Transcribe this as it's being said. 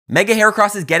Mega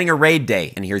Heracross is getting a raid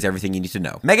day, and here's everything you need to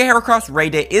know. Mega Heracross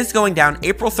raid day is going down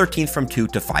April 13th from 2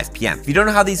 to 5 p.m. If you don't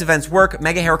know how these events work,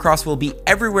 Mega Heracross will be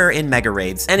everywhere in Mega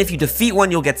Raids, and if you defeat one,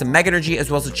 you'll get some Mega Energy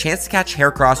as well as a chance to catch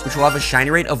Heracross, which will have a shiny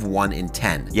rate of 1 in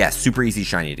 10. Yeah, super easy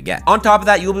shiny to get. On top of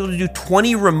that, you'll be able to do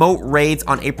 20 remote raids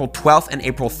on April 12th and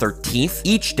April 13th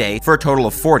each day for a total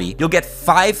of 40. You'll get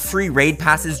 5 free raid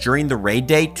passes during the raid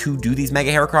day to do these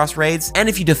Mega Heracross raids, and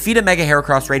if you defeat a Mega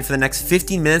Heracross raid for the next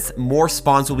 15 minutes, more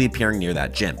spawns will be appearing near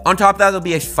that gym. On top of that, there'll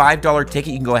be a $5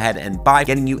 ticket you can go ahead and buy,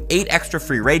 getting you 8 extra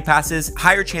free raid passes,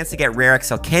 higher chance to get rare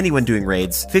XL candy when doing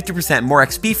raids, 50% more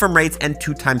XP from raids, and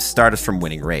 2 times Stardust from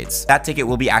winning raids. That ticket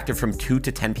will be active from 2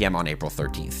 to 10 p.m. on April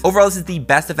 13th. Overall, this is the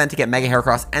best event to get Mega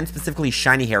Heracross and specifically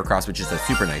Shiny Heracross, which is a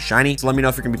super nice shiny. So let me know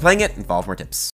if you're going to be playing it and follow for more tips.